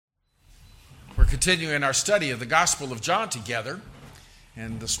We're continuing our study of the Gospel of John together,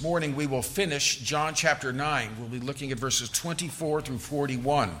 and this morning we will finish John chapter 9. We'll be looking at verses 24 through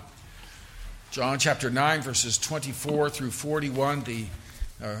 41. John chapter 9, verses 24 through 41,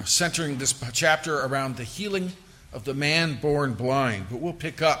 centering this chapter around the healing of the man born blind. But we'll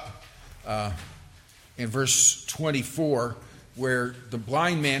pick up in verse 24, where the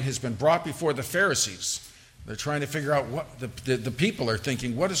blind man has been brought before the Pharisees. They're trying to figure out what the people are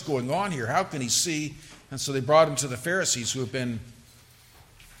thinking. What is going on here? How can he see? And so they brought him to the Pharisees, who have been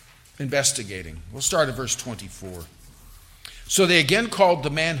investigating. We'll start at verse 24. So they again called the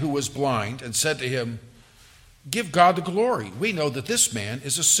man who was blind and said to him, "Give God the glory. We know that this man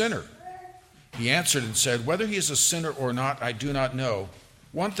is a sinner." He answered and said, "Whether he is a sinner or not, I do not know.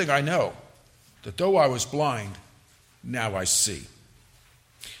 One thing I know, that though I was blind, now I see."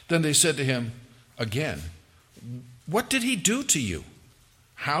 Then they said to him again, "What did he do to you?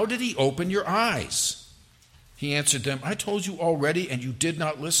 How did he open your eyes?" He answered them, "I told you already, and you did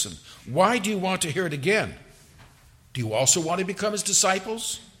not listen. Why do you want to hear it again? Do you also want to become his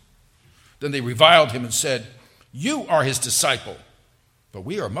disciples?" Then they reviled him and said, "You are his disciple, but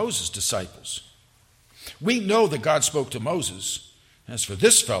we are Moses' disciples. We know that God spoke to Moses. As for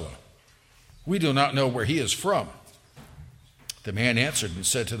this fellow, we do not know where he is from." The man answered and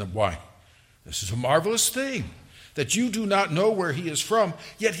said to them, "Why, this is a marvelous thing, that you do not know where he is from,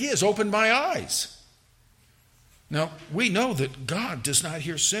 yet he has opened my eyes. Now, we know that God does not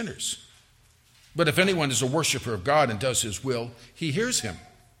hear sinners. But if anyone is a worshiper of God and does his will, he hears him.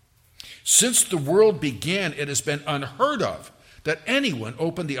 Since the world began, it has been unheard of that anyone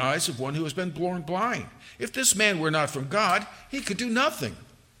opened the eyes of one who has been born blind. If this man were not from God, he could do nothing."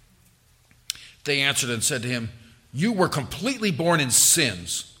 They answered and said to him, "You were completely born in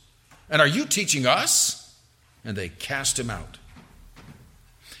sins, and are you teaching us?" And they cast him out.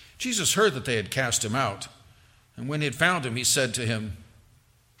 Jesus heard that they had cast him out, and when he had found him, he said to him,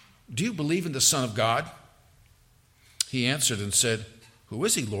 "Do you believe in the Son of God?" He answered and said, "Who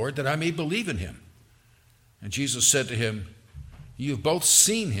is he, Lord, that I may believe in him?" And Jesus said to him, "You have both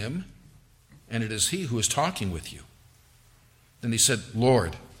seen him, and it is he who is talking with you." Then he said,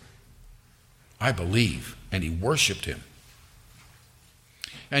 "Lord, I believe," and he worshipped him.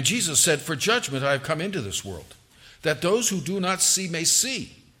 And Jesus said, "For judgment I have come into this world, that those who do not see may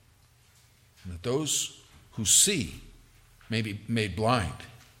see, and that those who see may be made blind."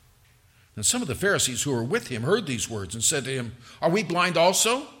 And some of the Pharisees who were with him heard these words and said to him, "Are we blind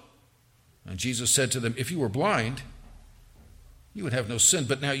also?" And Jesus said to them, "If you were blind, you would have no sin.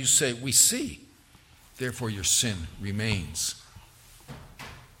 But now you say, 'We see,' therefore your sin remains."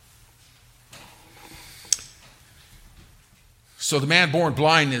 So the man born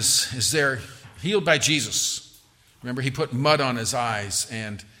blind is there, healed by Jesus. Remember, he put mud on his eyes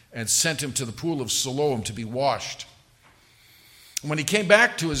and sent him to the pool of Siloam to be washed. When he came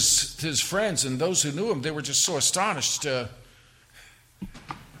back to his friends and those who knew him, they were just so astonished.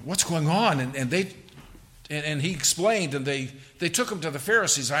 What's going on? And he explained, and they took him to the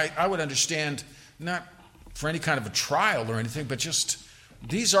Pharisees. I would understand, not for any kind of a trial or anything, but just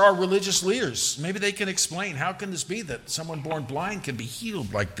these are our religious leaders. Maybe they can explain, how can this be that someone born blind can be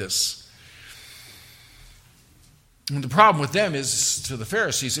healed like this? And the problem with them is, to the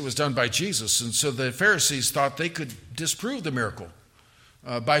Pharisees, it was done by Jesus. And so the Pharisees thought they could disprove the miracle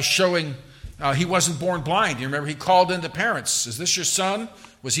by showing he wasn't born blind. You remember, he called in the parents. "Is this your son?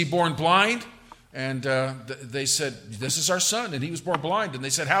 Was he born blind?" And they said, "This is our son, and he was born blind." And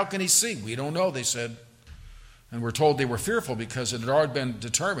they said, "How can he see?" "We don't know," they said. And we're told they were fearful because it had already been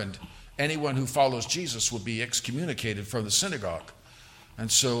determined anyone who follows Jesus will be excommunicated from the synagogue.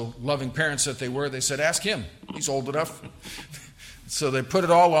 And so, loving parents that they were, they said, "Ask him. He's old enough." So they put it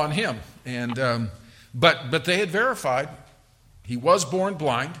all on him. And but they had verified he was born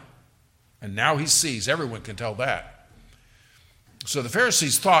blind, and now he sees. Everyone can tell that. So the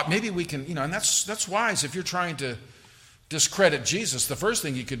Pharisees thought, maybe we can, and that's wise. If you're trying to discredit Jesus, the first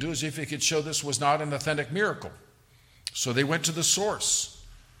thing you could do is if you could show this was not an authentic miracle. So they went to the source.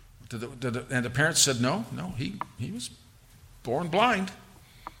 And the parents said, no, he was born blind,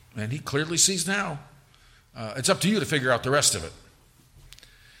 and he clearly sees now. It's up to you to figure out the rest of it.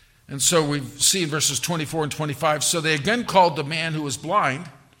 And so we see in verses 24 and 25, so they again called the man who was blind.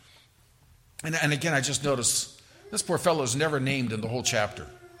 And again, I just noticed, this poor fellow is never named in the whole chapter.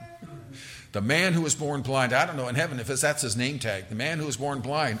 The man who was born blind. I don't know in heaven if that's his name tag. The man who was born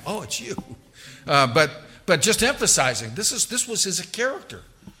blind. Oh, it's you. But just emphasizing, this was his character.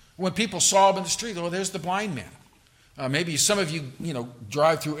 When people saw him in the street, oh, there's the blind man. Maybe some of you,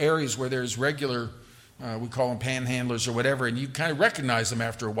 drive through areas where there's regular we call them panhandlers or whatever, and you kind of recognize them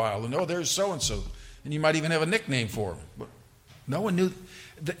after a while. And, there's so-and-so. And you might even have a nickname for him. But no one knew.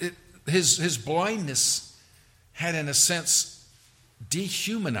 His blindness had, in a sense,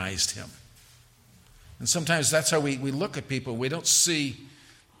 dehumanized him. And sometimes that's how we look at people. We don't see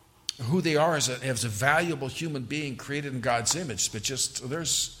who they are as a valuable human being created in God's image, but just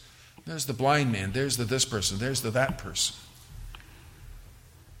there's the blind man, there's this person, there's that person.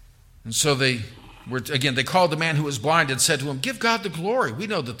 And so they called the man who was blind and said to him, "Give God the glory. We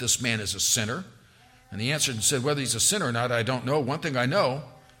know that this man is a sinner." And he answered and said, "Whether he's a sinner or not, I don't know. One thing I know,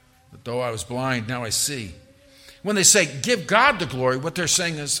 that though I was blind, now I see." When they say, "Give God the glory," what they're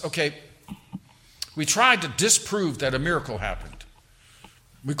saying is, okay, we tried to disprove that a miracle happened.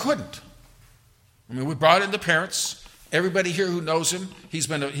 We couldn't. We brought in the parents. Everybody here who knows him,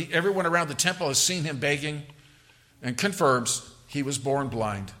 everyone around the temple has seen him begging and confirms he was born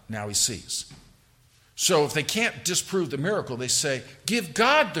blind. Now he sees. So if they can't disprove the miracle, they say, "Give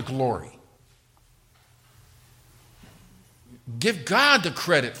God the glory. Give God the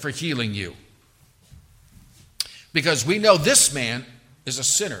credit for healing you. Because we know this man is a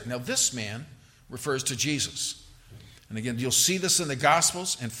sinner." Now this man refers to Jesus. And again, you'll see this in the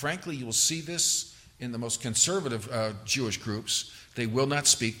Gospels, and frankly, you will see this in the most conservative Jewish groups. They will not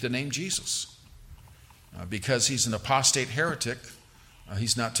speak the name Jesus. Because he's an apostate heretic,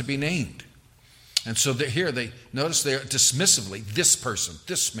 he's not to be named. And so they notice they're dismissively, this person,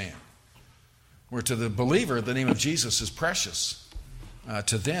 this man. Where to the believer, the name of Jesus is precious.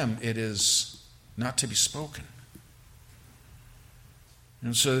 To them, it is not to be spoken.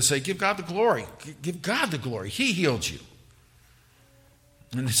 And so they say, "Give God the glory. Give God the glory. He healed you."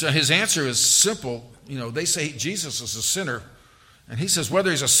 And so his answer is simple. They say Jesus is a sinner. And he says, "Whether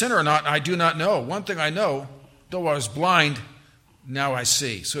he's a sinner or not, I do not know. One thing I know, though I was blind, now I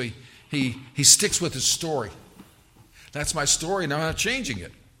see." So he sticks with his story. That's my story, and I'm not changing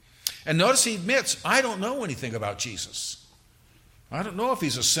it. And notice he admits, "I don't know anything about Jesus. I don't know if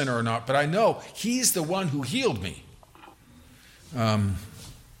he's a sinner or not, but I know he's the one who healed me."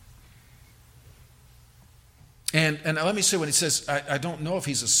 And let me say, when he says, I don't know if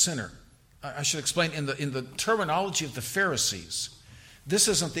he's a sinner, I should explain, in the terminology of the Pharisees, this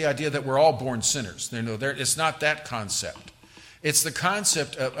isn't the idea that we're all born sinners. It's not that concept. It's the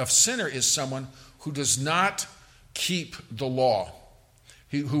concept of sinner is someone who does not keep the law,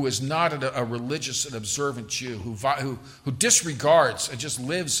 who is not a religious and observant Jew, who disregards and just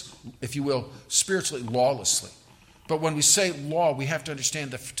lives, if you will, spiritually lawlessly. But when we say law, we have to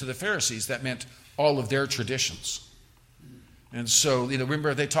understand that to the Pharisees, that meant all of their traditions. And so,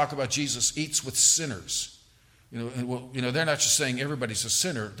 remember they talk about Jesus eats with sinners. They're not just saying everybody's a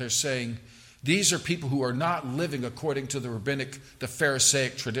sinner. They're saying these are people who are not living according to the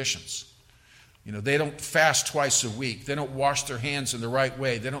Pharisaic traditions. They don't fast twice a week. They don't wash their hands in the right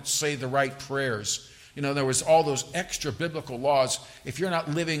way. They don't say the right prayers. There was all those extra biblical laws. If you're not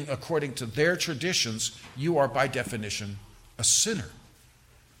living according to their traditions, you are by definition a sinner.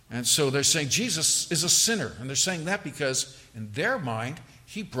 And so they're saying Jesus is a sinner. And they're saying that because in their mind,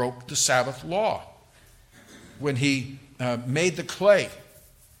 he broke the Sabbath law. When he made the clay,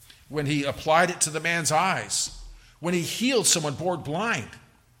 when he applied it to the man's eyes, when he healed someone born blind.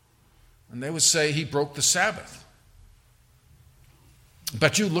 And they would say he broke the Sabbath.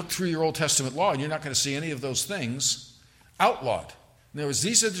 But you look through your Old Testament law and you're not going to see any of those things outlawed. In other words,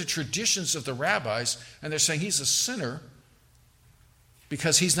 these are the traditions of the rabbis, and they're saying he's a sinner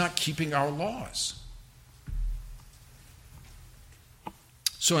because he's not keeping our laws.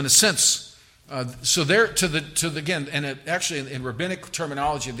 So in a sense, they're again, and actually in rabbinic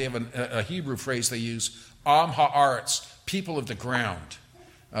terminology, they have a Hebrew phrase they use, Am ha'aretz, people of the ground.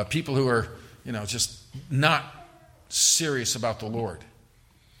 People who are, just not serious about the Lord.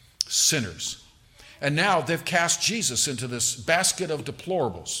 Sinners. And now they've cast Jesus into this basket of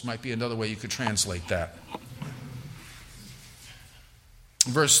deplorables. Might be another way you could translate that.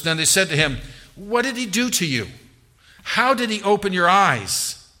 Then they said to him, "What did he do to you? How did he open your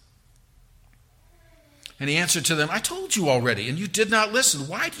eyes?" And he answered to them, "I told you already, and you did not listen.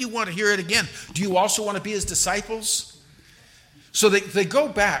 Why do you want to hear it again? Do you also want to be his disciples?" So they go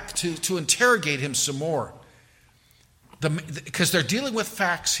back to interrogate him some more. Because they're dealing with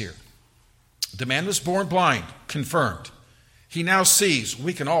facts here. The man was born blind, confirmed. He now sees.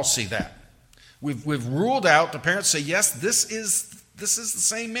 We can all see that. We've ruled out. The parents say, yes, this is the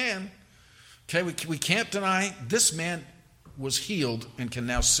same man. Okay, we can't deny this man was healed and can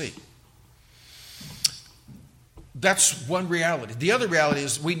now see. That's one reality. The other reality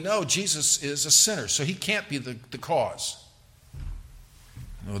is we know Jesus is a sinner, so he can't be the cause.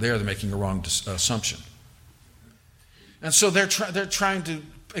 Well, they're making a wrong assumption. And so they're trying to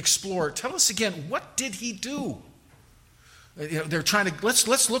explore. Tell us again, what did he do? They're trying to,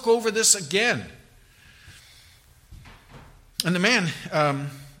 let's look over this again. And the man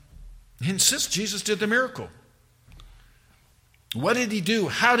he insists Jesus did the miracle. What did he do?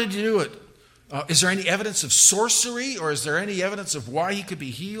 How did he do it? Is there any evidence of sorcery, or is there any evidence of why he could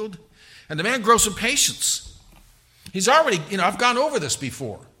be healed? And the man grows impatient. He's already, I've gone over this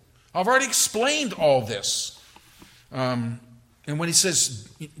before. I've already explained all this. And when he says,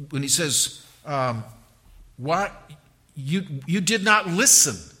 "What you did not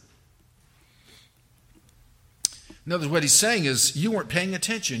listen." In other words, what he's saying is, you weren't paying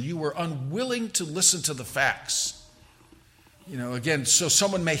attention. You were unwilling to listen to the facts. Again, so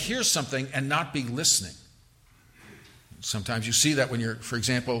someone may hear something and not be listening. Sometimes you see that when you're, for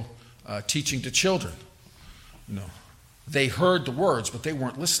example, teaching to children. They heard the words, but they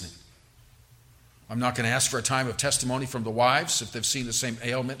weren't listening. I'm not going to ask for a time of testimony from the wives if they've seen the same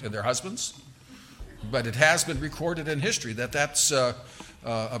ailment in their husbands, but it has been recorded in history that that's a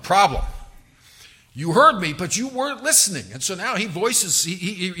problem. You heard me, but you weren't listening. And so now he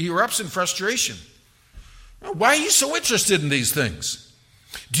erupts in frustration. Why are you so interested in these things?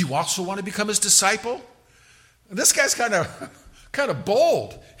 Do you also want to become his disciple? And this guy's kind of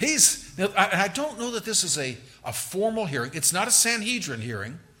bold. I don't know that this is a formal hearing. It's not a Sanhedrin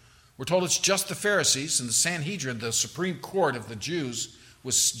hearing. We're told it's just the Pharisees, and the Sanhedrin, the supreme court of the Jews,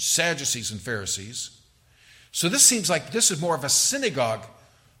 was Sadducees and Pharisees. So this seems like this is more of a synagogue.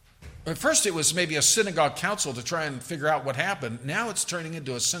 At first it was maybe a synagogue council to try and figure out what happened. Now it's turning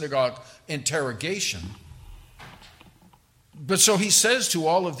into a synagogue interrogation. But so he says to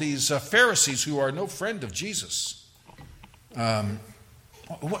all of these Pharisees who are no friend of Jesus, do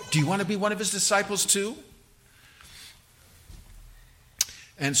you want to be one of his disciples too?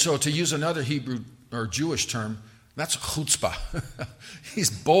 And so to use another Hebrew or Jewish term, that's chutzpah. He's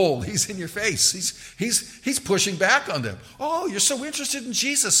bold. He's in your face. He's pushing back on them. Oh, you're so interested in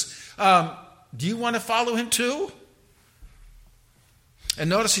Jesus. Do you want to follow him too? And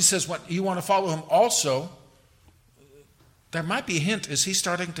notice he says, "What you want to follow him also." There might be a hint. Is he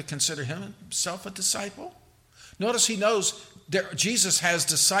starting to consider himself a disciple? Notice he knows Jesus has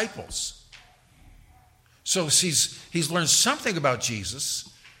disciples. So he's learned something about Jesus.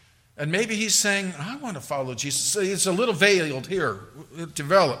 And maybe he's saying, I want to follow Jesus. It's a little veiled here. It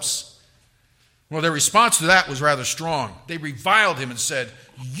develops. Well, their response to that was rather strong. They reviled him and said,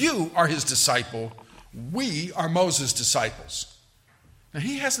 "You are his disciple. We are Moses' disciples." Now,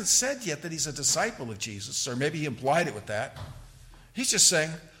 he hasn't said yet that he's a disciple of Jesus, or maybe he implied it with that. He's just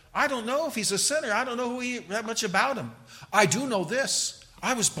saying, I don't know if he's a sinner. I don't know that much about him. I do know this.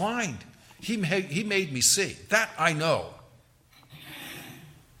 I was blind. He made me see. That I know.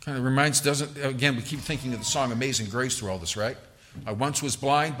 Kind of reminds, again, we keep thinking of the song Amazing Grace through all this, right? I once was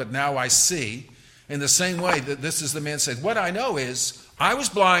blind, but now I see. In the same way that this is the man said, what I know is, I was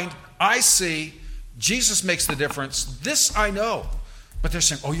blind, I see, Jesus makes the difference. This I know. But they're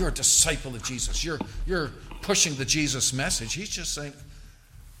saying, oh, you're a disciple of Jesus. You're pushing the Jesus message. He's just saying,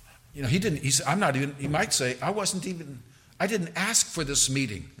 he might say, I didn't ask for this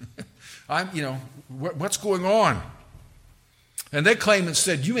meeting. What's going on? And they claim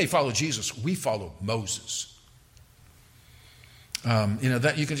instead, you may follow Jesus, we follow Moses.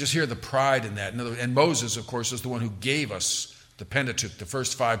 That you can just hear the pride in that. And Moses, of course, is the one who gave us the Pentateuch, the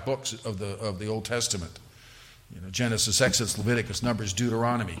first 5 books of the Old Testament. Genesis, Exodus, Leviticus, Numbers,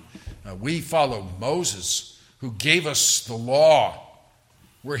 Deuteronomy. We follow Moses, who gave us the law.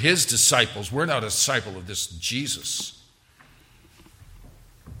 We're his disciples. We're not a disciple of this Jesus.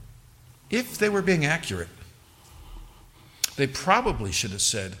 If they were being accurate, they probably should have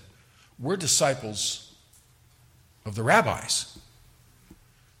said, we're disciples of the rabbis.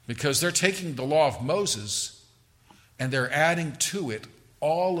 Because they're taking the law of Moses and they're adding to it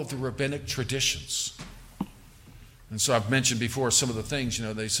all of the rabbinic traditions. And so I've mentioned before some of the things,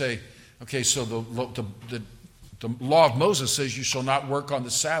 they say, okay, so the law of Moses says you shall not work on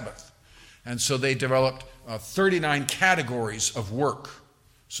the Sabbath. And so they developed 39 categories of work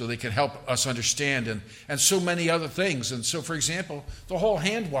so they can help us understand and so many other things. And so, for example, the whole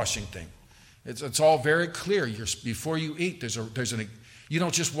hand washing thing, it's all very clear. Before you eat, you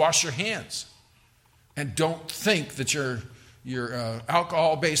don't just wash your hands. And don't think that your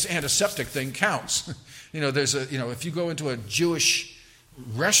alcohol-based antiseptic thing counts. If you go into a Jewish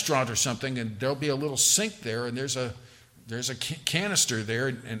restaurant or something, and there'll be a little sink there, and there's a canister there,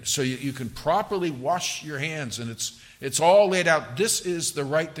 and so you can properly wash your hands, and it's all laid out. This is the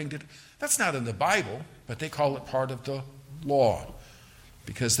right thing to do. That's not in the Bible, but they call it part of the law,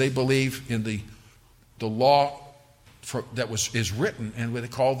 because they believe in the law is written and what they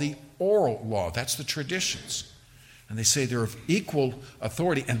call the oral law. That's the traditions. And they say they're of equal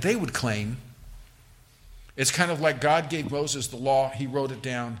authority. And they would claim it's kind of like God gave Moses the law. He wrote it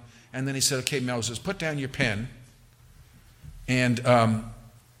down. And then he said, okay, Moses, put down your pen and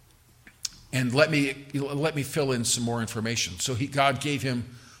let me fill in some more information. So God gave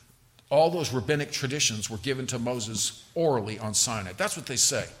him all those rabbinic traditions were given to Moses orally on Sinai. That's what they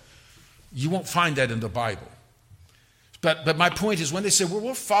say. You won't find that in the Bible. But my point is when they say, well,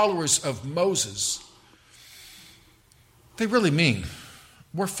 we're followers of Moses, they really mean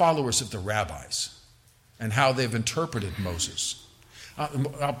we're followers of the rabbis and how they've interpreted Moses.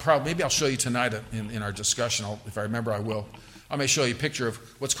 Maybe I'll show you tonight in our discussion. If I remember, I will. I may show you a picture of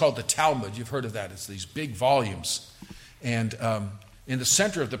what's called the Talmud. You've heard of that. It's these big volumes. And in the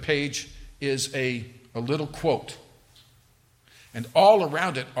center of the page is a little quote. And all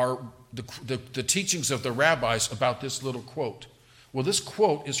around it are the teachings of the rabbis about this little quote. Well, this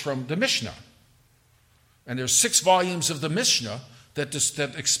quote is from the Mishnah. And there's 6 volumes of the Mishnah that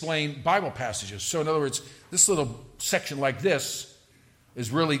explain Bible passages. So in other words, this little section like this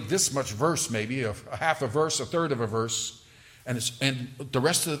is really this much verse, maybe, a half a verse, a third of a verse. And the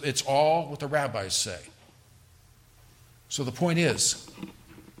rest of it's all what the rabbis say. So the point is,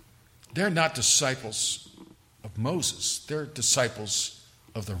 they're not disciples of Moses. They're disciples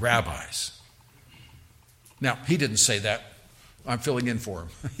of the rabbis. Now, he didn't say that. I'm filling in for him.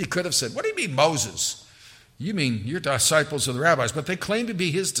 He could have said, what do you mean Moses? You mean you're disciples of the rabbis. But they claim to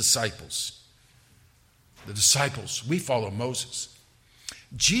be his disciples. The disciples. We follow Moses.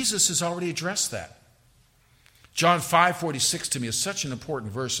 Jesus has already addressed that. John 5:46 to me is such an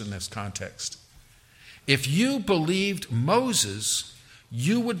important verse in this context. If you believed Moses,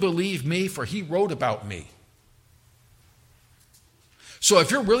 you would believe me, for he wrote about me. So if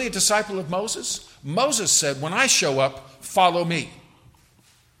you're really a disciple of Moses, Moses said, when I show up, follow me.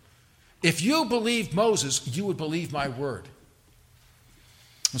 If you believed Moses, you would believe my word.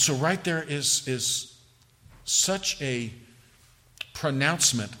 And so right there is such a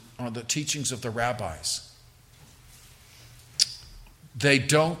pronouncement on the teachings of the rabbis. They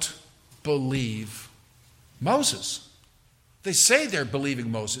don't believe Moses. They say they're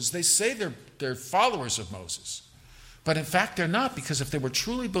believing Moses. They say they're followers of Moses. But in fact, they're not, because if they were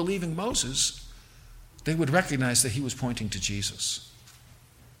truly believing Moses, they would recognize that he was pointing to Jesus.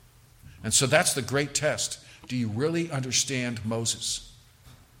 And so that's the great test. Do you really understand Moses?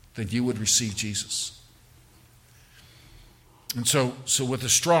 Then you would receive Jesus. And so with a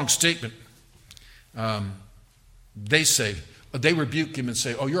strong statement, they rebuke him and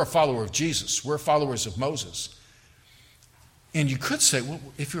say, oh, you're a follower of Jesus. We're followers of Moses. And you could say, well,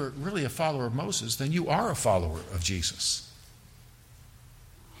 if you're really a follower of Moses, then you are a follower of Jesus.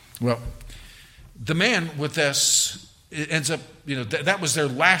 Well, the man with this, it ends up, that was their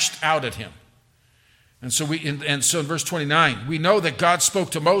lashed out at him. And so in verse 29, we know that God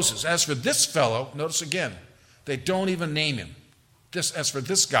spoke to Moses. As for this fellow, notice again, they don't even name him. As for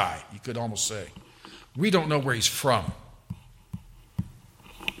this guy, you could almost say, we don't know where he's from.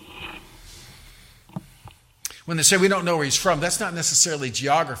 When they say we don't know where he's from, that's not necessarily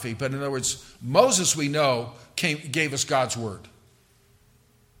geography, but in other words, Moses, we know, gave us God's word.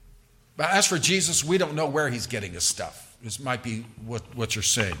 But as for Jesus, we don't know where he's getting his stuff. This might be what you're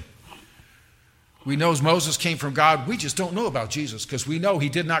saying. We know Moses came from God. We just don't know about Jesus because we know he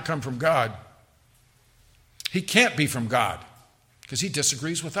did not come from God. He can't be from God because he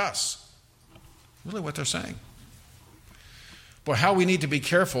disagrees with us. Really what they're saying. But how we need to be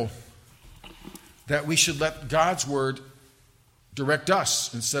careful that we should let God's word direct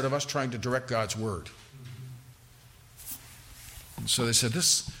us instead of us trying to direct God's word. And so they said,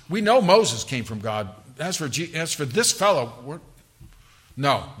 we know Moses came from God. As for this fellow,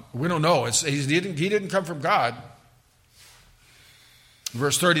 we don't know. He didn't come from God.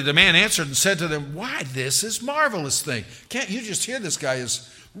 Verse 30, the man answered and said to them, why, this is marvelous thing. Can't you just hear this guy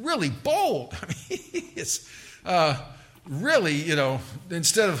is really bold? I mean, he is really,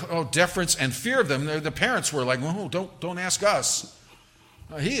 instead of deference and fear of them, the parents were like, well, don't ask us.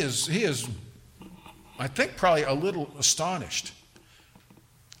 He is, I think, probably a little astonished.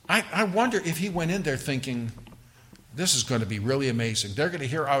 I wonder if he went in there thinking, this is going to be really amazing. They're going to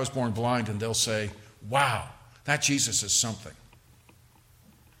hear I was born blind, and they'll say, wow, that Jesus is something.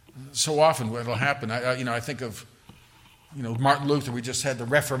 So often what will happen, I think of, Martin Luther. We just had the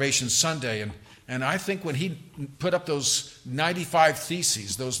Reformation Sunday, and I think when he put up those 95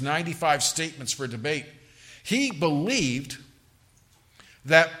 theses, those 95 statements for debate, he believed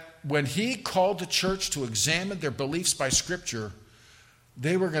that when he called the church to examine their beliefs by Scripture,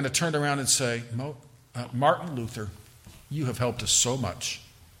 they were going to turn around and say, Martin Luther, You have helped us so much.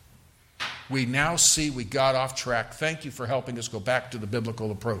 We now see we got off track. Thank you for helping us go back to the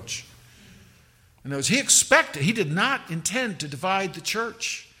biblical approach. And as he did not intend to divide the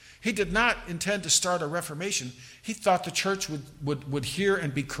church. He did not intend to start a reformation. He thought the church would hear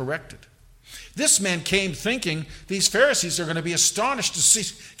and be corrected. This man came thinking these Pharisees are going to be astonished to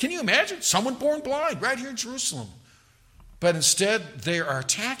see. Can you imagine someone born blind right here in Jerusalem? But instead, they are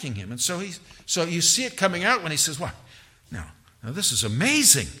attacking him. And so you see it coming out when he says, well, now this is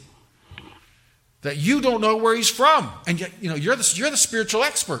amazing that you don't know where he's from. And yet, you're the spiritual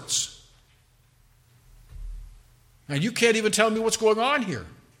experts. And you can't even tell me what's going on here.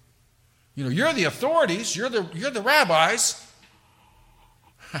 You're the authorities. You're the rabbis.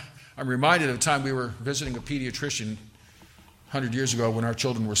 I'm reminded of a time we were visiting a pediatrician 100 years ago when our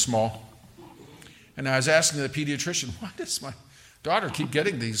children were small. And I was asking the pediatrician, why does my daughter keep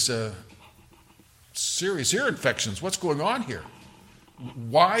getting these serious ear infections? What's going on here?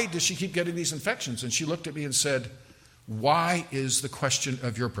 Why does she keep getting these infections? And she looked at me and said, why is the question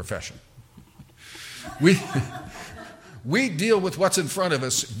of your profession? We deal with what's in front of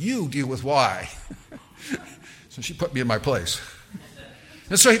us. You deal with why. So she put me in my place.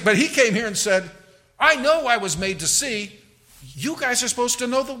 But he came here and said, I know I was made to see. You guys are supposed to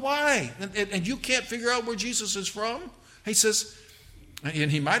know the why. And you can't figure out where Jesus is from? He says,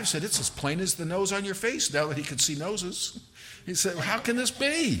 and he might have said, it's as plain as the nose on your face now that he could see noses. He said, how can this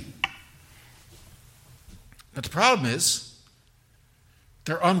be? But the problem is,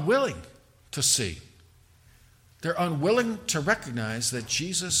 they're unwilling to see. They're unwilling to recognize that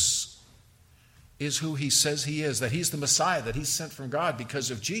Jesus is who he says he is, that he's the Messiah, that he's sent from God.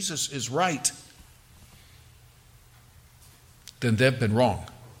 Because if Jesus is right, then they've been wrong.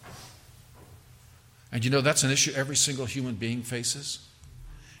 And that's an issue every single human being faces.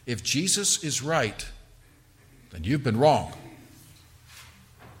 If Jesus is right, then you've been wrong.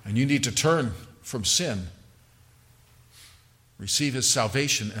 And you need to turn from sin, receive his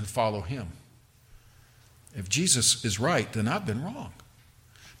salvation, and follow him. If Jesus is right, then I've been wrong.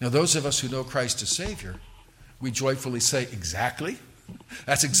 Now, those of us who know Christ as Savior, we joyfully say, exactly.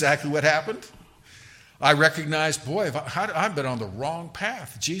 That's exactly what happened. I recognize, boy, I've been on the wrong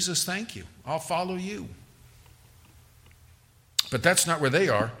path. Jesus, thank you. I'll follow you. But that's not where they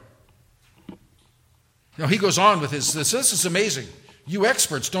are. He goes on with this is amazing. You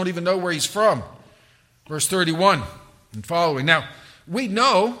experts don't even know where he's from. Verse 31 and following. Now, we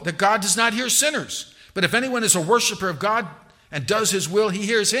know that God does not hear sinners. But if anyone is a worshiper of God and does his will, he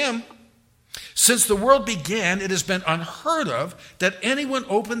hears him. Since the world began, it has been unheard of that anyone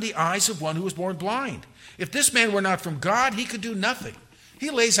opened the eyes of one who was born blind. If this man were not from God, he could do nothing. He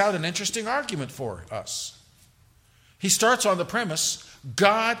lays out an interesting argument for us. He starts on the premise,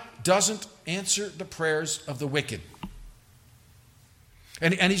 God doesn't answer the prayers of the wicked.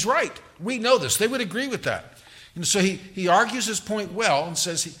 And he's right. We know this. They would agree with that. And so he argues his point well and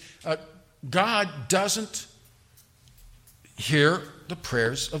says God doesn't hear the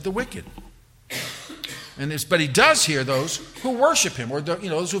prayers of the wicked. But he does hear those who worship him, or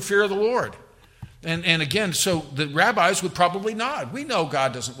those who fear the Lord. And again, so the rabbis would probably nod. We know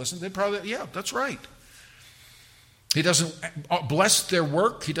God doesn't listen. They'd probably, yeah, that's right. He doesn't bless their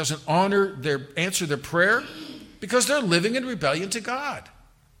work. He doesn't answer their prayer because they're living in rebellion to God.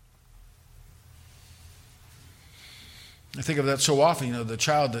 I think of that so often, the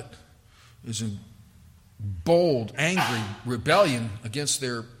child that is in bold, angry rebellion against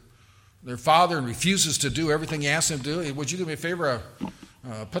their father and refuses to do everything he asks him to do. Would you do me a favor,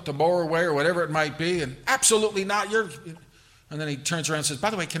 put the mower away or whatever it might be? And absolutely not. And then he turns around and says, by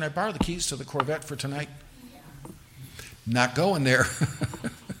the way, can I borrow the keys to the Corvette for tonight? Not going there.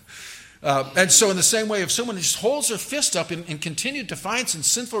 And so in the same way, if someone just holds their fist up in continued defiance and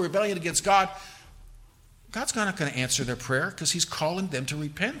sinful rebellion against God, God's not going to answer their prayer because he's calling them to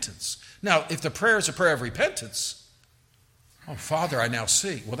repentance. Now, if the prayer is a prayer of repentance, oh, Father, I now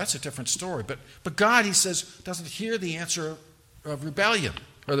see. Well, that's a different story. But God, he says, doesn't hear the answer of rebellion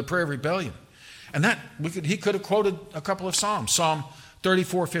or the prayer of rebellion. And he could have quoted a couple of Psalms. Psalm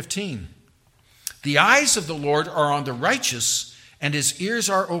 34:15. The eyes of the Lord are on the righteous, and his ears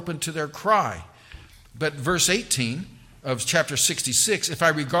are open to their cry. But verse 18 of chapter 66, if I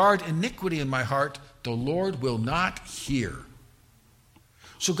regard iniquity in my heart, the Lord will not hear.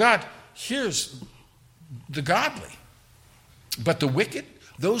 So God hears the godly. But the wicked,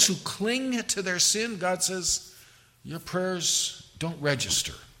 those who cling to their sin, God says, your prayers don't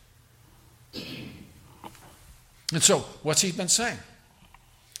register. And so, what's he been saying?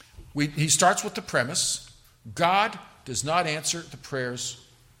 He starts with the premise, God does not answer the prayers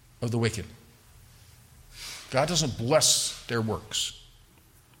of the wicked. God doesn't bless their works.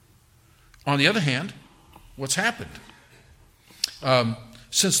 On the other hand, what's happened?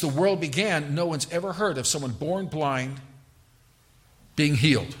 Since the world began, no one's ever heard of someone born blind being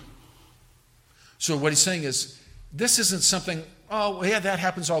healed. So what he's saying is, this isn't something, oh, yeah, that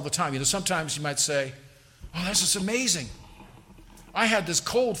happens all the time. Sometimes you might say, oh, this is amazing. I had this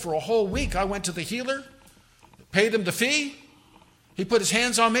cold for a whole week. I went to the healer, paid him the fee. He put his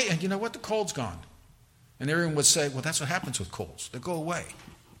hands on me, and you know what? The cold's gone. And everyone would say, well, that's what happens with colds. They go away.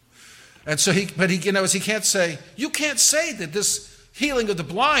 And so he can't say, you can't say that this healing of the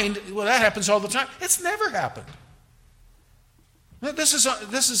blind, well, that happens all the time. It's never happened. This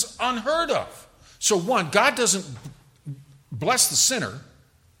is unheard of. So one, God doesn't bless the sinner.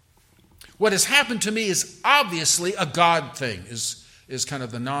 What has happened to me is obviously a God thing, is kind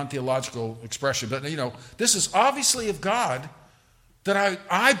of the non-theological expression. But, this is obviously of God that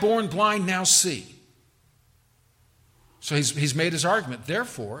I born blind, now see. So he's made his argument.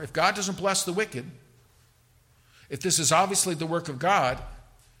 Therefore, if God doesn't bless the wicked, if this is obviously the work of God,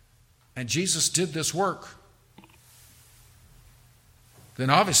 and Jesus did this work,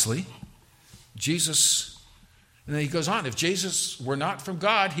 then obviously Jesus, and then he goes on, if Jesus were not from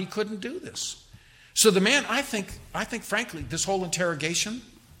God, he couldn't do this. So the man, I think frankly, this whole interrogation,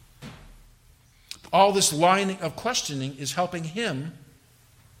 all this line of questioning is helping him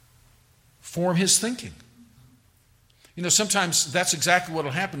form his thinking. Sometimes that's exactly what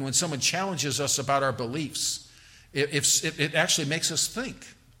will happen when someone challenges us about our beliefs. It actually makes us think,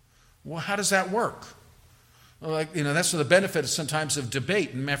 well, how does that work? Well, that's the benefit sometimes of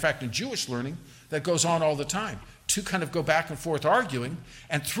debate. And matter of fact, in Jewish learning, that goes on all the time. Two kind of go back and forth arguing,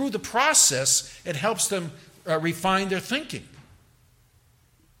 and through the process, it helps them refine their thinking.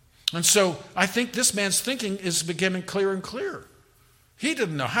 And so I think this man's thinking is becoming clearer and clearer. He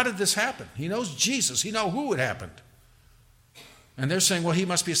didn't know. How did this happen? He knows Jesus. He knows who it happened. And they're saying, well, he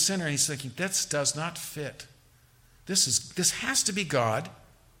must be a sinner. And he's thinking, this does not fit. This has to be God.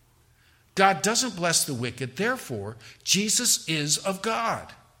 God doesn't bless the wicked. Therefore, Jesus is of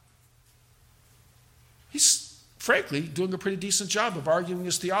God. He's, frankly, doing a pretty decent job of arguing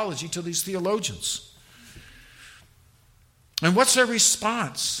his theology to these theologians. And what's their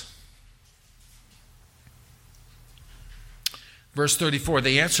response? Verse 34,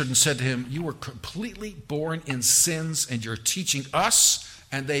 they answered and said to him, you were completely born in sins, and you're teaching us,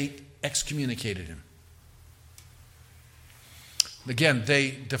 and they excommunicated him. Again,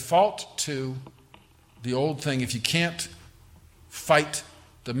 they default to the old thing, if you can't fight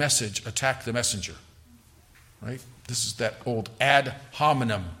the message, attack the messenger. Right? This is that old ad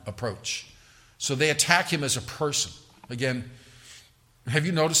hominem approach. So they attack him as a person. Again, have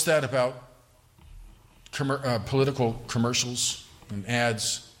you noticed that about political commercials and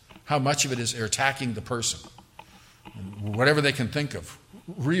ads? How much of it is attacking the person? Whatever they can think of,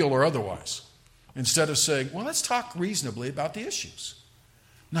 real or otherwise. Instead of saying, well, let's talk reasonably about the issues.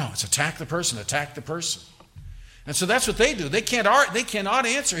 No, it's attack the person, attack the person. And so that's what they do. They cannot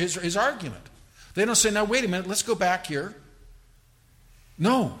answer his argument. They don't say, now wait a minute, let's go back here.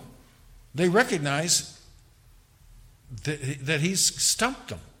 No, they recognize that he's stumped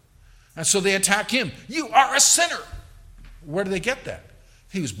them. And so they attack him. You are a sinner. Where do they get that?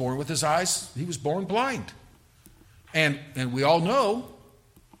 He was born with his eyes, he was born blind. And we all know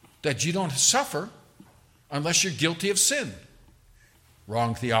that you don't suffer unless you're guilty of sin.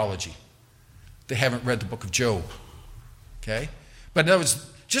 Wrong theology. They haven't read the book of Job. Okay? But in other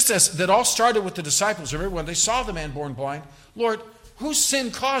words, just as that all started with the disciples, remember when they saw the man born blind, Lord, whose sin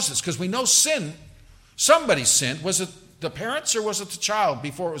caused this? Because we know sin, somebody sinned. Was it the parents or was it the child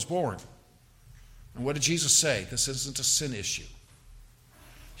before it was born? And what did Jesus say? This isn't a sin issue.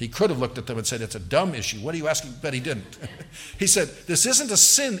 He could have looked at them and said, it's a dumb issue. What are you asking? But he didn't. He said, this isn't a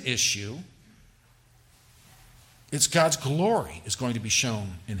sin issue. It's God's glory is going to be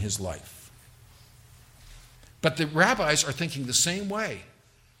shown in his life. But the rabbis are thinking the same way.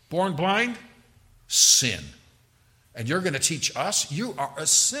 Born blind, sin. And you're going to teach us? You are a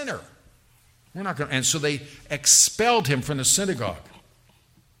sinner. We're not going to. And so they expelled him from the synagogue.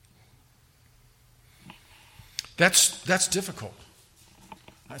 That's difficult.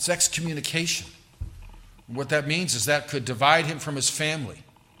 That's excommunication. What that means is that could divide him from his family.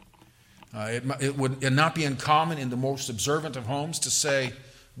 It would not be uncommon in the most observant of homes to say,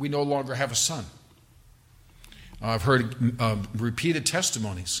 we no longer have a son. I've heard repeated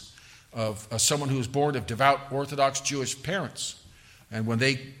testimonies of someone who was born of devout Orthodox Jewish parents. And when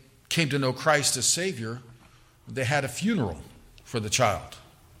they came to know Christ as Savior, they had a funeral for the child.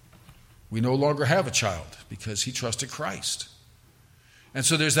 We no longer have a child because he trusted Christ. And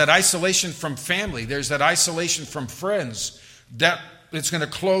so there's that isolation from family. There's that isolation from friends. That it's going to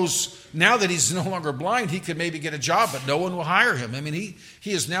close. Now that he's no longer blind, he could maybe get a job, but no one will hire him. I mean,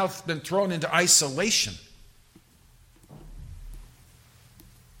 he has now been thrown into isolation.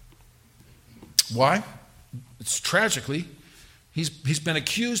 Why? It's tragically, he's been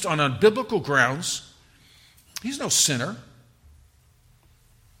accused on unbiblical grounds. He's no sinner.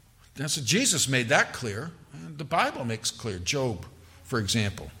 That's what Jesus made that clear. And the Bible makes clear. Job, for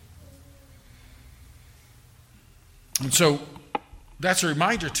example. And so that's a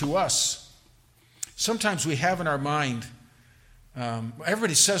reminder to us. Sometimes we have in our mind,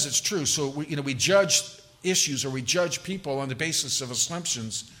 everybody says it's true, so we judge issues or we judge people on the basis of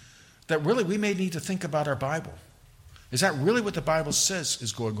assumptions that really we may need to think about our Bible. Is that really what the Bible says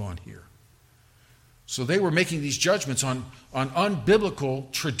is going on here? So they were making these judgments on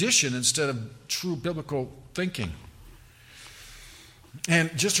unbiblical tradition instead of true biblical thinking.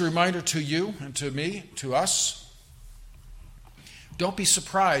 And just a reminder to you and to me, to us, don't be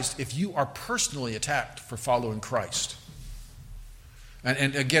surprised if you are personally attacked for following Christ.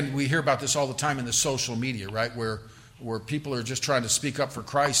 And again, we hear about this all the time in the social media, right? Where people are just trying to speak up for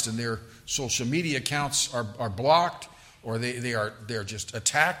Christ and their social media accounts are blocked, or they're just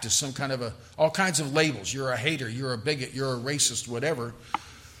attacked as some kind of all kinds of labels. You're a hater, you're a bigot, you're a racist, whatever,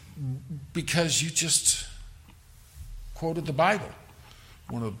 because you just quoted the Bible.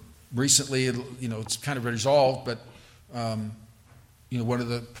 Recently, it's kind of resolved, but one of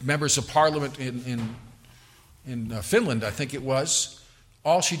the members of parliament in Finland, I think it was,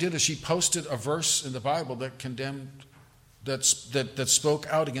 all she did is she posted a verse in the Bible that condemned, that spoke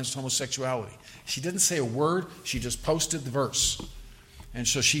out against homosexuality. She didn't say a word, she just posted the verse. And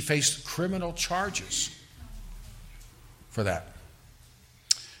so she faced criminal charges for that.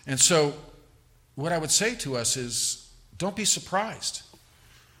 And so what I would say to us is, don't be surprised.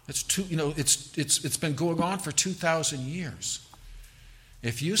 It's been going on for 2,000 years.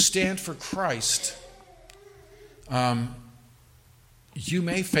 If you stand for Christ, you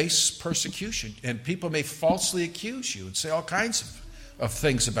may face persecution, and people may falsely accuse you and say all kinds of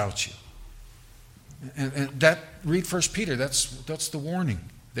things about you. And that, read 1 Peter, that's the warning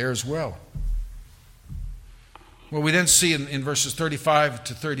there as well. Well, we then see in verses 35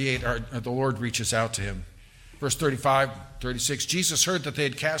 to 38, the Lord reaches out to him. Verse 35, 36, Jesus heard that they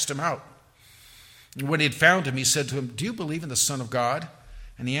had cast him out. And when he had found him, he said to him, "Do you believe in the Son of God?"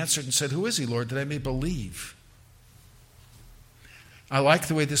 And he answered and said, "Who is he, Lord, that I may believe?" I like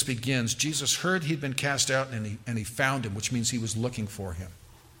the way this begins. Jesus heard he'd been cast out and he found him, which means he was looking for him.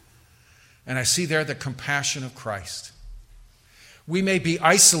 And I see there the compassion of Christ. We may be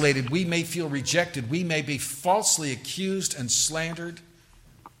isolated. We may feel rejected. We may be falsely accused and slandered.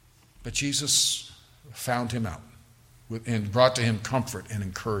 But Jesus found him out and brought to him comfort and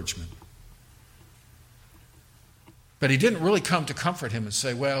encouragement. But he didn't really come to comfort him and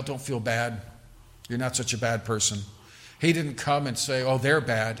say, "Well, don't feel bad. You're not such a bad person." He didn't come and say, "Oh, they're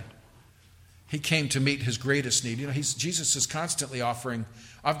bad." He came to meet his greatest need. Jesus is constantly offering,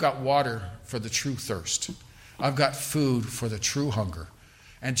 "I've got water for the true thirst. I've got food for the true hunger."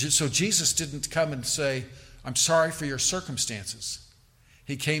 And so Jesus didn't come and say, "I'm sorry for your circumstances."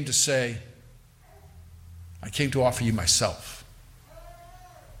 He came to say, "I came to offer you myself."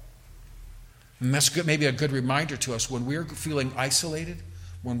 And that's maybe a good reminder to us when we're feeling isolated,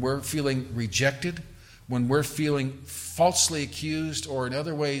 when we're feeling rejected, when we're feeling falsely accused or in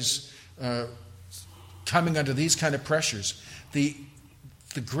other ways coming under these kind of pressures. The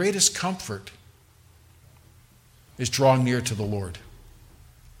greatest comfort is drawing near to the Lord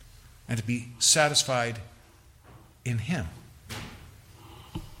and to be satisfied in Him.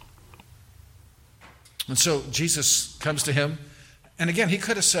 And so Jesus comes to him, and again, he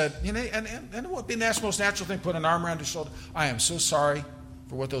could have said, and it would be the most natural thing, put an arm around his shoulder. "I am so sorry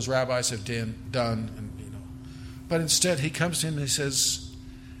for what those rabbis have done." But instead, he comes to him and he says,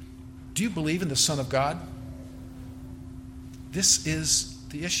 "Do you believe in the Son of God?" This is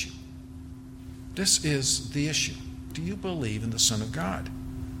the issue. This is the issue. Do you believe in the Son of God?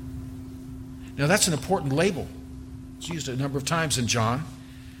 Now, that's an important label. It's used a number of times in John,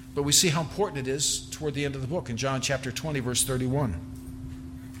 but we see how important it is toward the end of the book in John chapter 20, verse 31.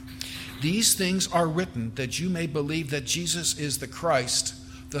 "These things are written that you may believe that Jesus is the Christ,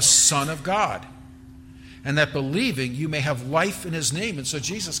 the Son of God, and that believing you may have life in his name." And so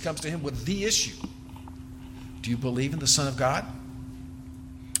Jesus comes to him with the issue. "Do you believe in the Son of God?"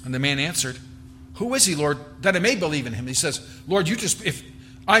 And the man answered, "Who is he, Lord, that I may believe in him?" He says, "Lord, if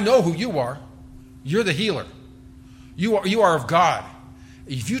I know who you are, you're the healer. You are of God.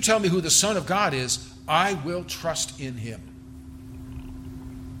 If you tell me who the Son of God is, I will trust in him."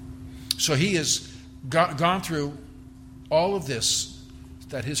 So he has gone through all of this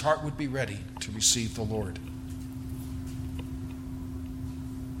that his heart would be ready to receive the Lord.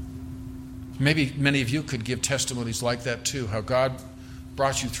 Maybe many of you could give testimonies like that too, how God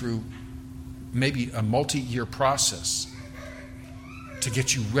brought you through maybe a multi-year process to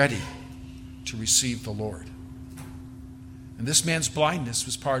get you ready to receive the Lord. And this man's blindness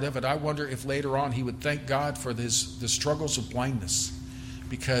was part of it. I wonder if later on he would thank God for the struggles of blindness,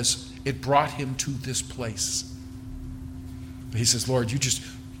 because it brought him to this place. He says, Lord, you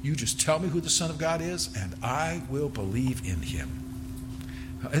just tell me who the Son of God is, and I will believe in him.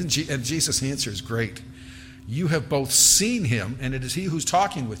 And Jesus' answer is great. You have both seen him, and it is he who's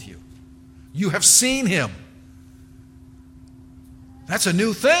talking with you. You have seen him. That's a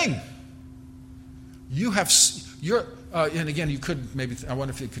new thing. And again, you could maybe, I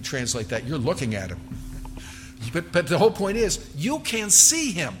wonder if you could translate that. You're looking at him. But the whole point is, you can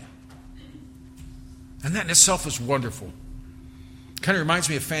see him. And that in itself is wonderful. Kind of reminds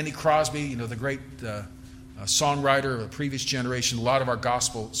me of Fanny Crosby, the great songwriter of a previous generation. A lot of our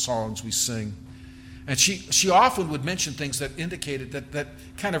gospel songs we sing. And she often would mention things that indicated that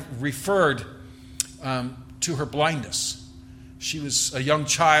kind of referred to her blindness. She was a young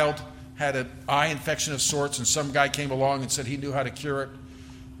child, had an eye infection of sorts, and some guy came along and said he knew how to cure it,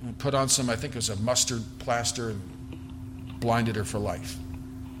 and put on some, I think it was a mustard plaster, and blinded her for life.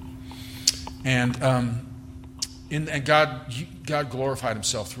 And God glorified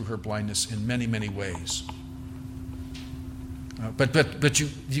himself through her blindness in many, many ways. But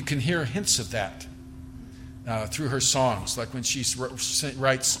you can hear hints of that through her songs, like when she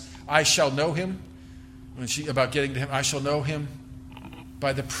writes, "I shall know him," about getting to him. "I shall know him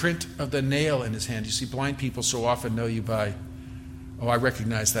by the print of the nail in his hand." You see, blind people so often know you by, "Oh, I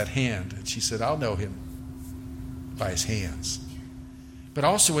recognize that hand." And she said, "I'll know him by his hands." But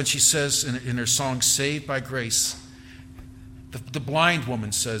also when she says in her song, "Saved by Grace," the blind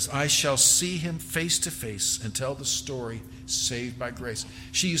woman says, "I shall see him face to face and tell the story, saved by grace."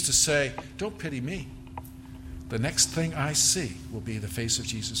 She used to say, "Don't pity me. The next thing I see will be the face of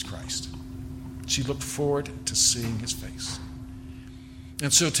Jesus Christ." She looked forward to seeing his face.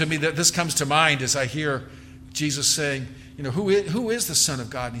 And so to me, this comes to mind as I hear Jesus saying, who is the Son of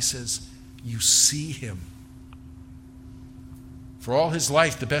God? And he says, you see him. For all his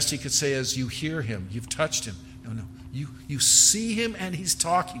life, the best he could say is, you hear him, you've touched him. No. You see him and he's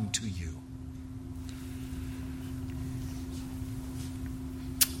talking to you.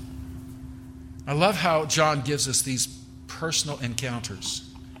 I love how John gives us these personal encounters.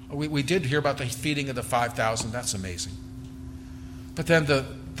 We did hear about the feeding of the 5,000. That's amazing. But then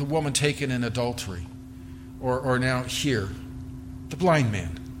the woman taken in adultery, or now here, the blind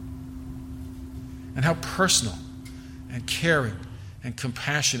man. And how personal and caring and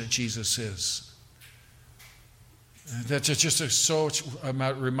compassionate Jesus is. That's just a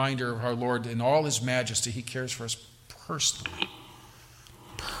reminder of our Lord in all his majesty. He cares for us personally.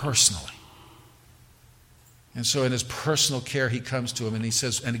 Personally. And so in his personal care, he comes to him and he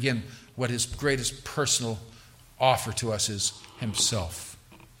says, and again, what his greatest personal offer to us is himself.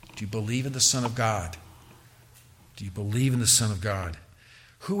 Do you believe in the Son of God? Do you believe in the Son of God?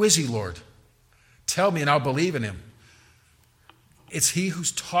 Who is he, Lord? Tell me and I'll believe in him. It's he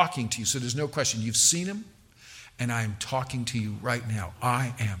who's talking to you, so there's no question. You've seen him, and I am talking to you right now.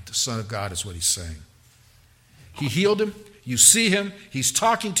 I am the Son of God, is what he's saying. He healed him. You see him. He's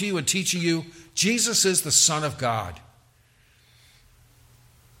talking to you and teaching you. Jesus is the Son of God.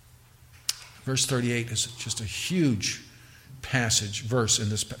 Verse 38 is just a huge verse in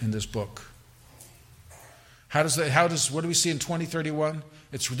this book. What do we see in 20:31?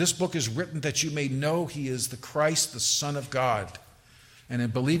 This book is written that you may know he is the Christ, the Son of God, and in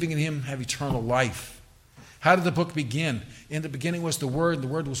believing in him have eternal life. How did the book begin? In the beginning was the Word, and the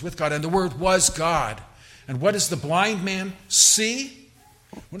Word was with God, and the Word was God. And what does the blind man see?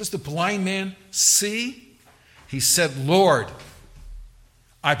 What does the blind man see? He said, Lord,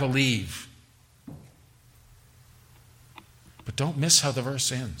 I believe. But don't miss how the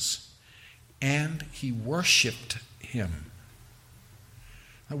verse ends. And he worshipped him.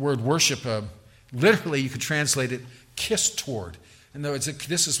 The word worship, literally you could translate it, kiss toward. In other words,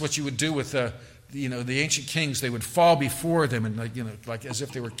 this is what you would do with the ancient kings. They would fall before them and like as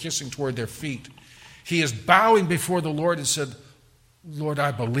if they were kissing toward their feet. He is bowing before the Lord and said, Lord,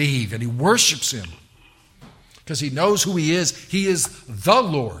 I believe. And he worships him because he knows who he is. He is the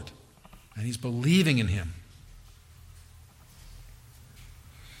Lord. And he's believing in him.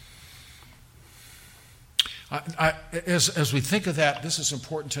 As we think of that, this is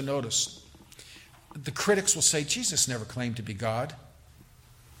important to notice. The critics will say, Jesus never claimed to be God.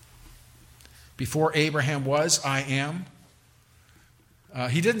 Before Abraham was, I am.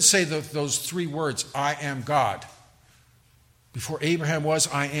 He didn't say those three words, I am God. Before Abraham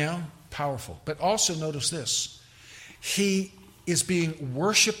was, I am. Powerful. But also notice this. He is being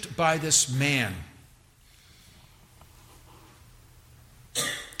worshiped by this man.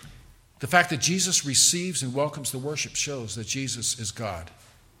 The fact that Jesus receives and welcomes the worship shows that Jesus is God.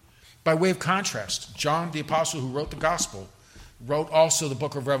 By way of contrast, John the apostle who wrote the gospel wrote also the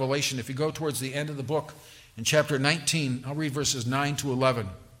book of Revelation. If you go towards the end of the book in chapter 19, I'll read verses 9 to 11.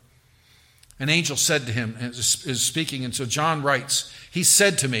 An angel said to him, and is speaking, and so John writes, he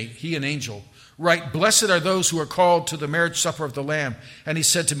said to me, he an angel, write, blessed are those who are called to the marriage supper of the Lamb. And he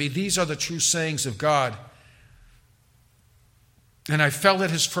said to me, these are the true sayings of God. And I fell at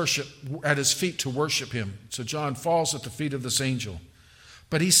his feet to worship him. So John falls at the feet of this angel.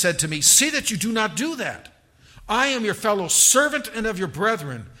 But he said to me, see that you do not do that. I am your fellow servant and of your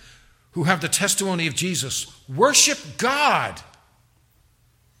brethren who have the testimony of Jesus. Worship God.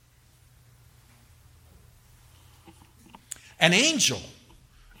 An angel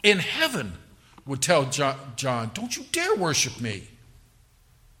in heaven would tell John, don't you dare worship me.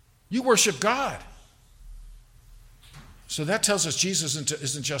 You worship God. So that tells us Jesus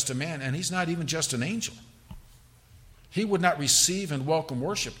isn't just a man, and he's not even just an angel. He would not receive and welcome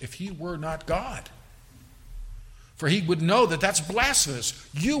worship if he were not God. For he would know that that's blasphemous.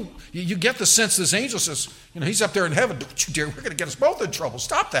 You get the sense this angel says, he's up there in heaven. Don't you dare, we're going to get us both in trouble.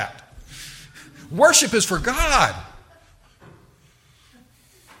 Stop that. Worship is for God.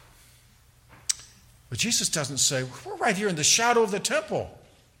 But Jesus doesn't say, we're right here in the shadow of the temple.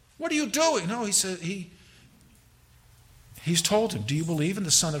 What are you doing? No, he said, he's told him, do you believe in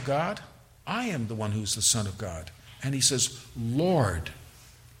the Son of God? I am the one who's the Son of God. And he says, Lord,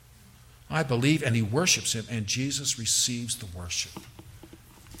 I believe, and he worships him, and Jesus receives the worship.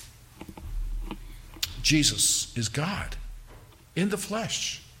 Jesus is God in the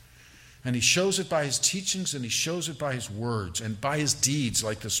flesh. And he shows it by his teachings, and he shows it by his words, and by his deeds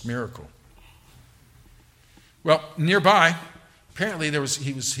like this miracle. Well, nearby, apparently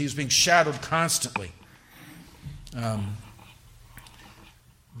he was being shadowed constantly.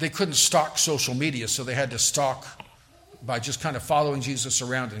 They couldn't stalk social media, so they had to stalk by just kind of following Jesus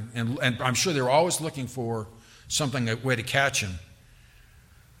around. And I'm sure they were always looking for something, a way to catch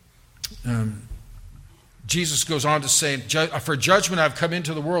him. Jesus goes on to say, for judgment I've come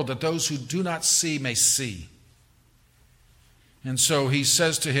into the world, that those who do not see may see. And so he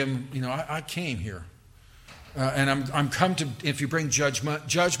says to him, I came here. And I'm come to, if you bring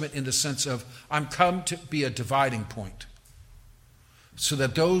judgment in the sense of, I'm come to be a dividing point. So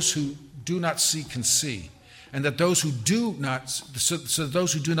that those who do not see can see. And that those who do not, so that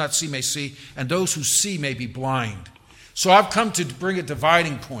those who do not see may see, and those who see may be blind. So I've come to bring a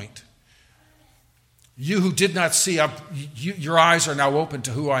dividing point. You who did not see, your eyes are now open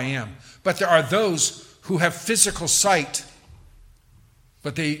to who I am. But there are those who have physical sight,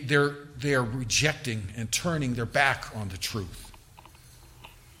 but they are rejecting and turning their back on the truth.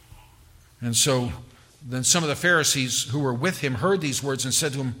 And so then some of the Pharisees who were with him heard these words and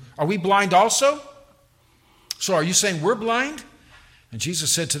said to him, are we blind also? So are you saying we're blind? And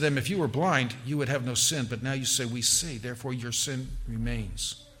Jesus said to them, if you were blind, you would have no sin. But now you say we see, therefore your sin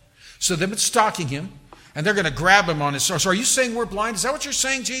remains. So they've been stalking him, and they're going to grab him on his sword. So are you saying we're blind? Is that what you're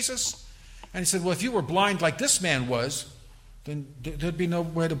saying, Jesus? And he said, well, if you were blind like this man was, then there'd be no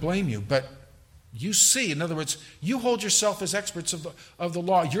way to blame you. But you see, in other words, you hold yourself as experts of the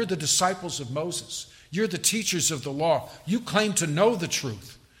law. You're the disciples of Moses. You're the teachers of the law. You claim to know the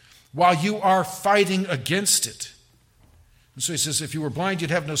truth while you are fighting against it. And so he says, if you were blind,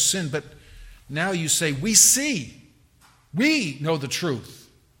 you'd have no sin. But now you say, we see. We know the truth.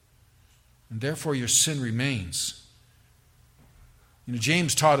 And therefore your sin remains.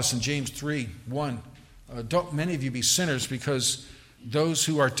 James taught us in James 3:1, don't many of you be sinners, because don't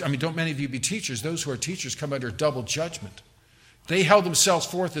many of you be teachers. Those who are teachers come under double judgment. They held themselves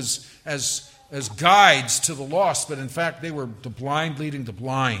forth as guides to the lost, but in fact they were the blind leading the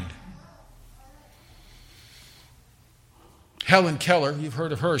blind. Helen Keller, you've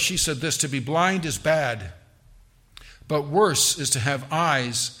heard of her, she said this, to be blind is bad, but worse is to have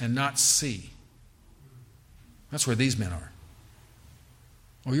eyes and not see. That's where these men are.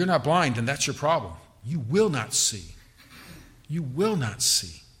 Well, you're not blind, and that's your problem. You will not see. You will not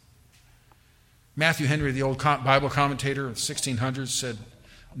see. Matthew Henry, the old Bible commentator of the 1600s, said,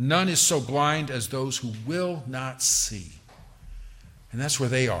 none is so blind as those who will not see. And that's where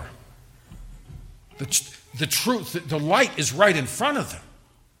they are. The truth, the light is right in front of them,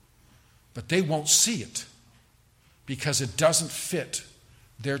 but they won't see it because it doesn't fit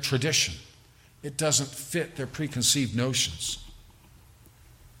their tradition. it doesn't fit their preconceived notions.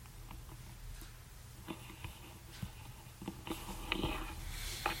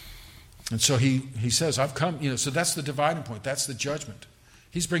 And so he says, I've come, so that's the dividing point. That's the judgment.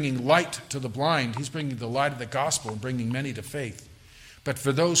 He's bringing light to the blind. He's bringing the light of the gospel and bringing many to faith. But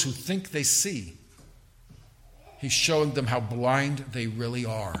for those who think they see, he's showing them how blind they really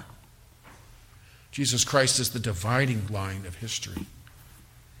are. Jesus Christ is the dividing line of history.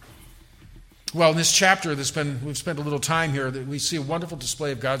 Well, in this chapter, we've spent a little time here, that we see a wonderful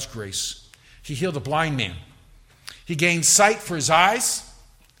display of God's grace. He healed a blind man. He gained sight for his eyes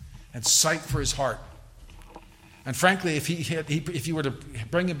and sight for his heart. And frankly, if you were to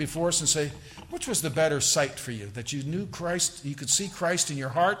bring him before us and say, which was the better sight for you? That you knew Christ, you could see Christ in your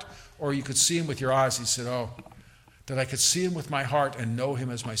heart, or you could see him with your eyes? He said, that I could see him with my heart and know him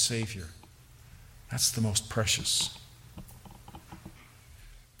as my Savior. That's the most precious.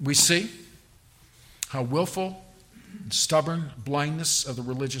 We see how willful and stubborn blindness of the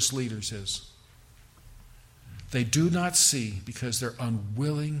religious leaders is. They do not see because they're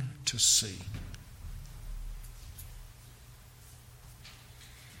unwilling to see.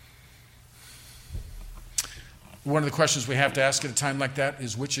 One of the questions we have to ask at a time like that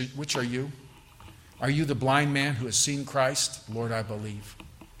is, which are you? Are you the blind man who has seen Christ? Lord, I believe.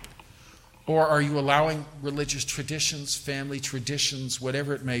 Or are you allowing religious traditions, family traditions,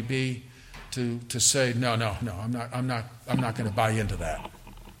 whatever it may be, to say, no, I'm not going to buy into that.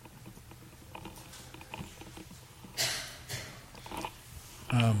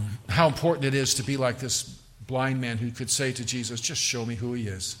 How important it is to be like this blind man who could say to Jesus, just show me who he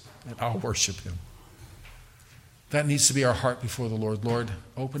is, and I'll worship him. That needs to be our heart before the Lord. Lord,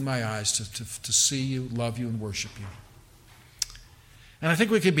 open my eyes to see you, love you, and worship you. And I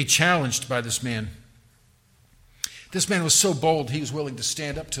think we could be challenged by this man. This man was so bold, he was willing to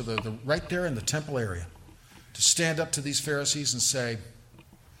stand up to the right there in the temple area, to stand up to these Pharisees and say,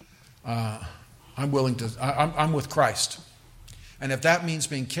 I'm with Christ. And if that means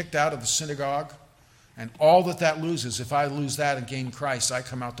being kicked out of the synagogue, and all that loses, if I lose that and gain Christ, I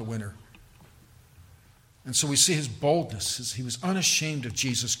come out the winner. And so we see his boldness. He was unashamed of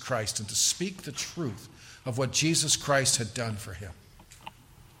Jesus Christ and to speak the truth of what Jesus Christ had done for him.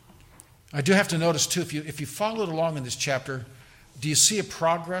 I do have to notice, too, if you followed along in this chapter, do you see a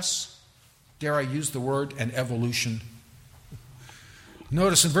progress? Dare I use the word, an evolution?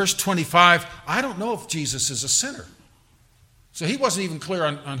 Notice in verse 25, I don't know if Jesus is a sinner. So he wasn't even clear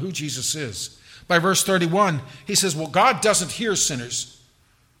on who Jesus is. By verse 31, he says, well, God doesn't hear sinners.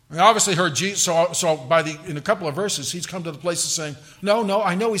 We obviously heard Jesus, so in a couple of verses, he's come to the place of saying, no,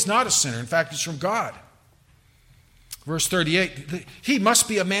 I know he's not a sinner. In fact, he's from God. Verse 38, he must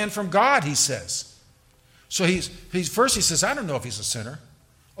be a man from God, he says. So first he says, I don't know if he's a sinner.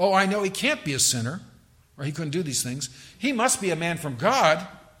 Oh, I know he can't be a sinner, or he couldn't do these things. He must be a man from God.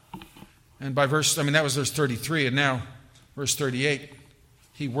 And that was verse 33, and now verse 38,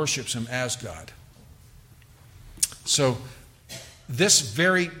 he worships him as God. So this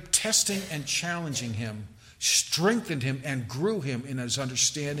very testing and challenging him strengthened him and grew him in his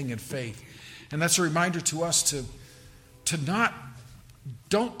understanding and faith. And that's a reminder to us to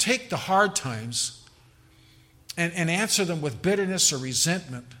don't take the hard times and answer them with bitterness or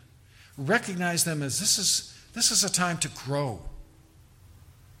resentment. Recognize them as this is a time to grow.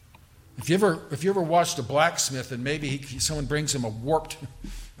 If you ever watched a blacksmith and maybe someone brings him a warped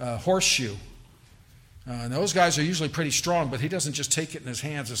horseshoe, and those guys are usually pretty strong, but he doesn't just take it in his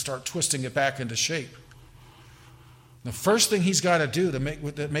hands and start twisting it back into shape. The first thing he's got to do to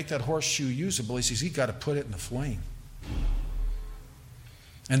make that horseshoe usable is he's got to put it in the flame.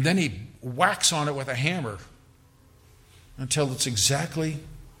 And then he whacks on it with a hammer until it's exactly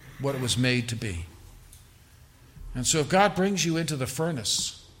what it was made to be. And so if God brings you into the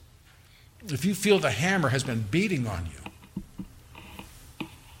furnace, if you feel the hammer has been beating on you,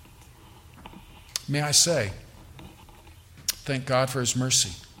 may I say, thank God for his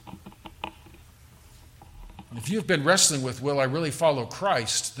mercy. If you've been wrestling with, will I really follow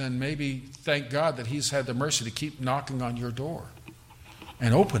Christ, then maybe thank God that he's had the mercy to keep knocking on your door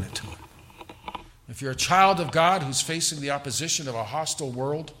and open it to him. If you're a child of God who's facing the opposition of a hostile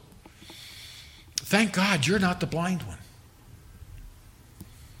world, thank God you're not the blind one.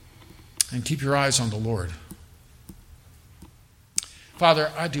 And keep your eyes on the Lord.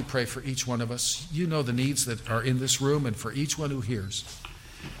 Father, I do pray for each one of us. You know the needs that are in this room and for each one who hears.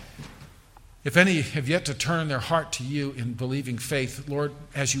 If any have yet to turn their heart to you in believing faith, Lord,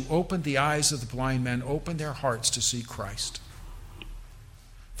 as you open the eyes of the blind men, open their hearts to see Christ.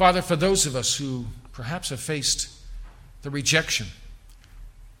 Father, for those of us who perhaps have faced the rejection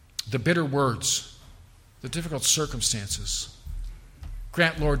the bitter words, the difficult circumstances.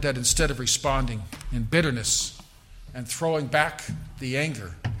 Grant, Lord, that instead of responding in bitterness and throwing back the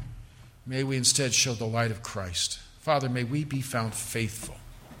anger, may we instead show the light of Christ. Father, may we be found faithful.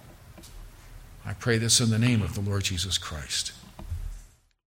 I pray this in the name of the Lord Jesus Christ.